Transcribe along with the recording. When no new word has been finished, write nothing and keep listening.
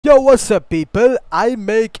Yo, what's up people? I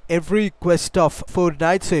make every quest of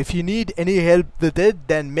Fortnite, so if you need any help with it,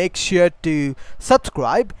 then make sure to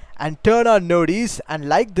subscribe and turn on notice and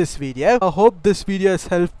like this video. I hope this video is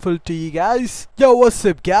helpful to you guys. Yo, what's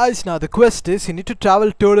up guys? Now the quest is you need to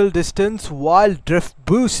travel total distance while drift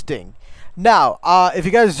boosting. Now, if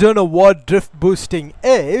you guys don't know what drift boosting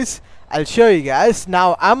is, I'll show you guys.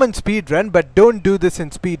 Now I'm on speedrun, but don't do this in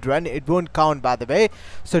speedrun. It won't count, by the way.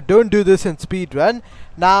 So don't do this in speedrun.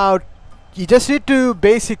 Now you just need to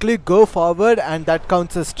basically go forward, and that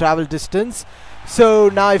counts as travel distance. So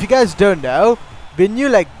now if you guys don't know, when you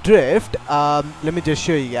like drift, let me just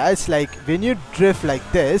show you guys. Like when you drift like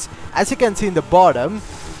this, as you can see in the bottom,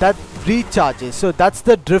 that recharges. So that's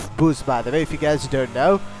the drift boost, by the way, if you guys don't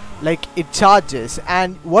know. Like it charges,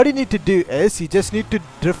 and what you need to do is you just need to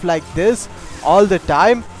drift like this all the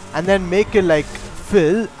time and then make it like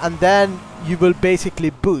fill, and then you will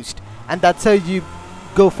basically boost, and that's how you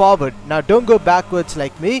go forward. Now don't go backwards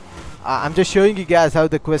like me. I'm just showing you guys how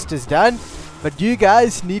the quest is done, but you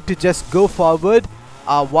guys need to just go forward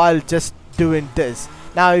while just doing this.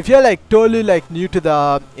 Now if you're like totally like new to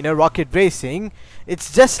the rocket racing,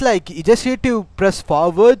 it's just like you just need to press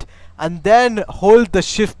forward and then hold the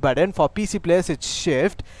shift button. For PC players it's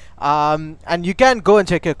shift, and you can go and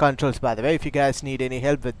check your controls, by the way, if you guys need any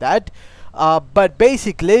help with that. But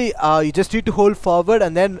basically you just need to hold forward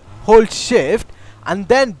and then hold shift, and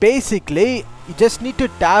then basically you just need to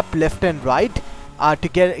tap left and right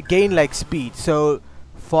to gain like speed. So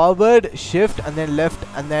forward, shift, and then left,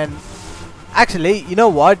 and then actually you know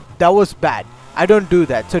what, that was bad. I don't do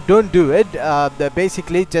that, so don't do it.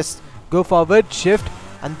 Basically just go forward, shift,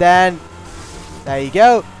 and then there you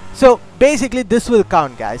go. So basically this will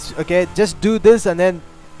count, guys. Okay, just do this and then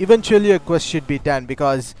eventually your quest should be done,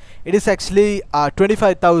 because it is actually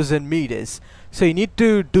 25,000 meters. So you need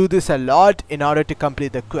to do this a lot in order to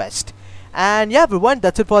complete the quest. And yeah everyone,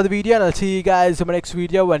 that's it for the video, and I'll see you guys in my next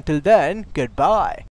video. Until then, goodbye.